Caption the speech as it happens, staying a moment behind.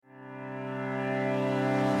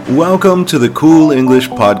Welcome to the Cool English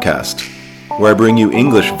Podcast, where I bring you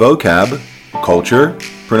English vocab, culture,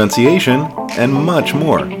 pronunciation, and much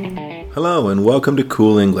more. Hello and welcome to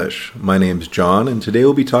Cool English. My name's John and today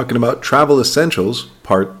we'll be talking about Travel Essentials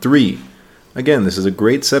Part 3. Again, this is a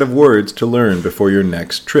great set of words to learn before your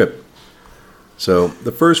next trip. So,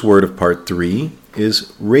 the first word of Part 3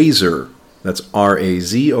 is razor. That's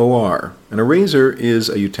R-A-Z-O-R. And a razor is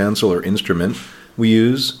a utensil or instrument we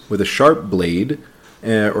use with a sharp blade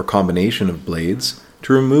or combination of blades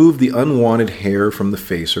to remove the unwanted hair from the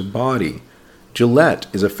face or body. Gillette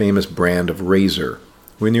is a famous brand of razor.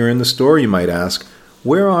 When you're in the store, you might ask,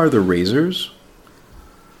 where are the razors?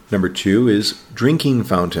 Number 2 is drinking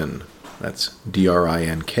fountain. That's D-R-I-N-K-I-N-G,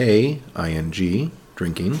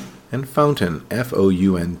 drinking, and fountain,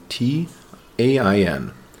 F-O-U-N-T-A-I-N.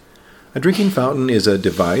 A drinking fountain is a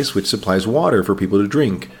device which supplies water for people to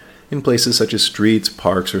drink in places such as streets,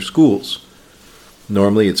 parks, or schools.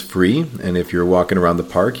 Normally it's free, and if you're walking around the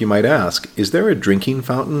park, you might ask, is there a drinking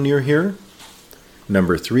fountain near here?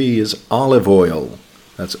 Number 3 is olive oil.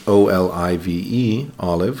 That's O-L-I-V-E,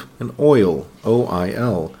 olive, and oil,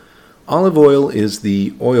 O-I-L. Olive oil is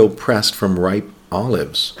the oil pressed from ripe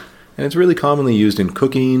olives, and it's really commonly used in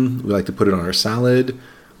cooking. We like to put it on our salad.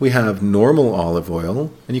 We have normal olive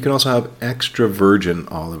oil, and you can also have extra virgin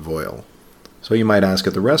olive oil. So you might ask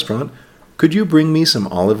at the restaurant, could you bring me some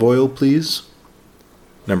olive oil, please?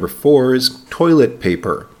 Number 4 is toilet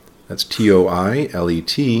paper. That's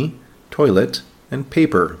T-O-I-L-E-T, toilet, and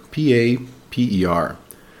paper, P-A-P-E-R.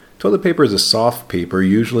 Toilet paper is a soft paper,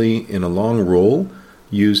 usually in a long roll,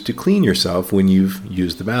 used to clean yourself when you've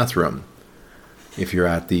used the bathroom. If you're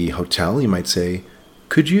at the hotel, you might say,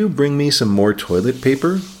 could you bring me some more toilet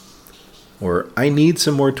paper? Or, I need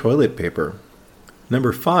some more toilet paper.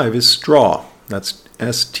 Number 5 is straw. That's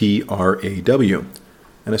S-T-R-A-W.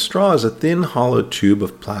 And a straw is a thin, hollow tube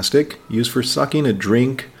of plastic used for sucking a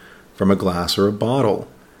drink from a glass or a bottle.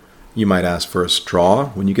 You might ask for a straw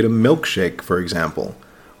when you get a milkshake, for example.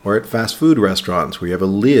 Or at fast food restaurants where you have a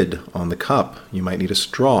lid on the cup, you might need a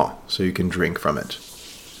straw so you can drink from it.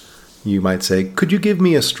 You might say, could you give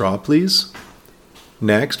me a straw, please?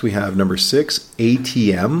 Next, we have number 6,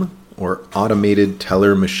 ATM, or automated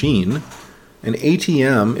teller machine. An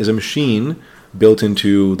ATM is a machine built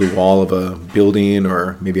into the wall of a building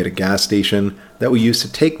or maybe at a gas station that we use to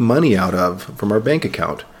take money out of from our bank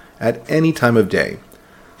account at any time of day.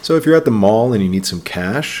 So if you're at the mall and you need some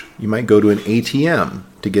cash, you might go to an ATM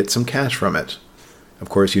to get some cash from it. Of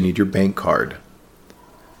course, you need your bank card.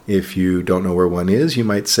 If you don't know where one is, you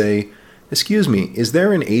might say, excuse me, is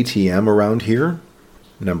there an ATM around here?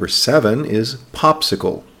 Number 7 is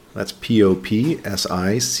popsicle. That's P-O-P-S-I-C-L-E.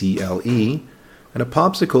 And a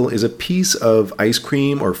popsicle is a piece of ice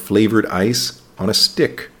cream or flavored ice on a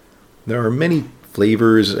stick. There are many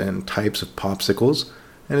flavors and types of popsicles,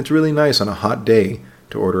 and it's really nice on a hot day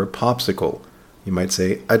to order a popsicle. You might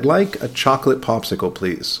say, I'd like a chocolate popsicle,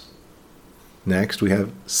 please. Next, we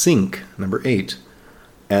have sink, number 8.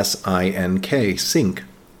 S-I-N-K, sink.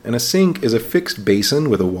 And a sink is a fixed basin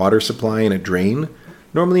with a water supply and a drain,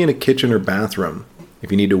 normally in a kitchen or bathroom.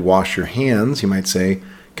 If you need to wash your hands, you might say,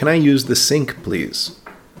 can I use the sink, please?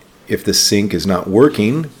 If the sink is not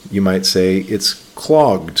working, you might say it's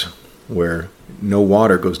clogged, where no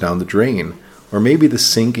water goes down the drain. Or maybe the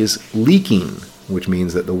sink is leaking, which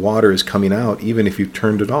means that the water is coming out even if you've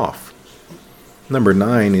turned it off. Number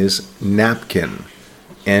 9 is napkin.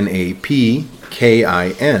 N-A-P-K-I-N.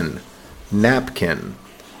 Napkin.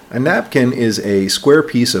 A napkin is a square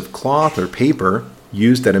piece of cloth or paper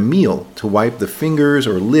used at a meal to wipe the fingers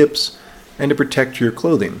or lips and to protect your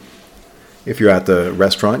clothing. If you're at the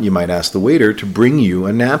restaurant, you might ask the waiter to bring you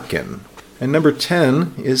a napkin. And number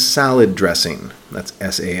 10 is salad dressing. That's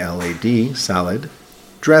S-A-L-A-D, salad.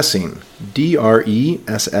 Dressing, D-R-E-S-S-I-N-G.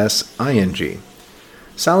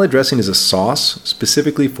 Salad dressing is a sauce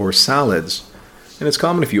specifically for salads. And it's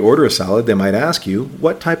common if you order a salad, they might ask you,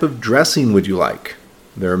 what type of dressing would you like?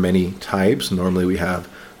 There are many types. Normally we have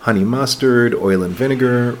honey mustard, oil and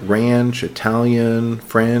vinegar, ranch, Italian,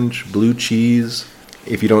 French, blue cheese.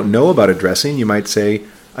 If you don't know about a dressing, you might say,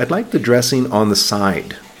 I'd like the dressing on the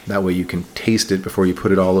side. That way you can taste it before you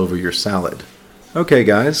put it all over your salad. Okay,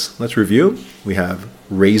 guys, let's review. We have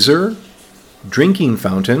razor, drinking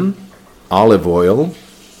fountain, olive oil,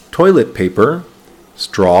 toilet paper,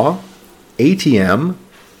 straw, ATM,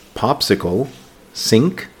 popsicle,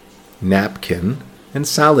 sink, napkin, and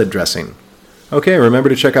salad dressing. Okay, remember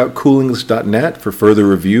to check out coolenglish.net for further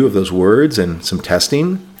review of those words and some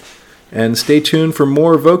testing. And stay tuned for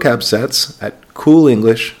more vocab sets at Cool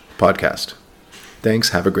English Podcast.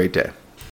 Thanks. Have a great day.